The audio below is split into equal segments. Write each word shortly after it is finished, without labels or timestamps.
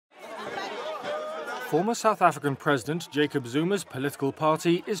Former South African President Jacob Zuma's political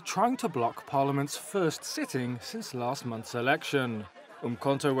party is trying to block Parliament's first sitting since last month's election.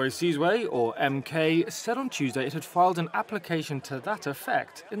 uMkhonto weSizwe, or MK, said on Tuesday it had filed an application to that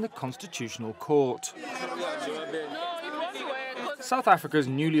effect in the Constitutional Court. South Africa's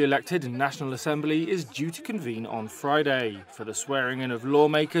newly elected National Assembly is due to convene on Friday for the swearing-in of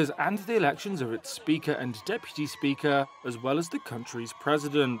lawmakers and the elections of its Speaker and Deputy Speaker, as well as the country's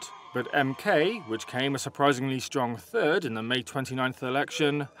president. But MK, which came a surprisingly strong third in the May 29th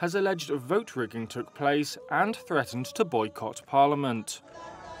election, has alleged vote rigging took place and threatened to boycott Parliament.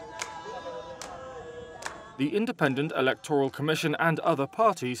 The Independent Electoral Commission and other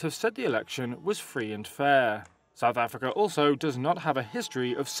parties have said the election was free and fair. South Africa also does not have a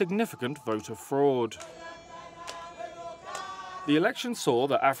history of significant voter fraud. The election saw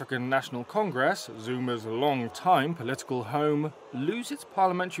the African National Congress, Zuma's long-time political home, lose its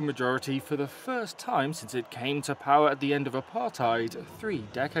parliamentary majority for the first time since it came to power at the end of apartheid 3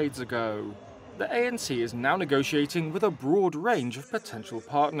 decades ago. The ANC is now negotiating with a broad range of potential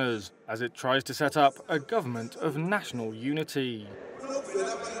partners as it tries to set up a government of national unity.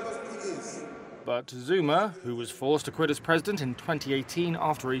 But Zuma, who was forced to quit as president in 2018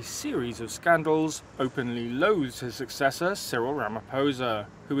 after a series of scandals, openly loathes his successor Cyril Ramaphosa,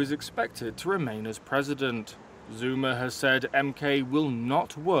 who is expected to remain as president. Zuma has said MK will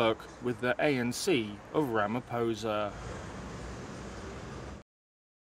not work with the ANC of Ramaphosa.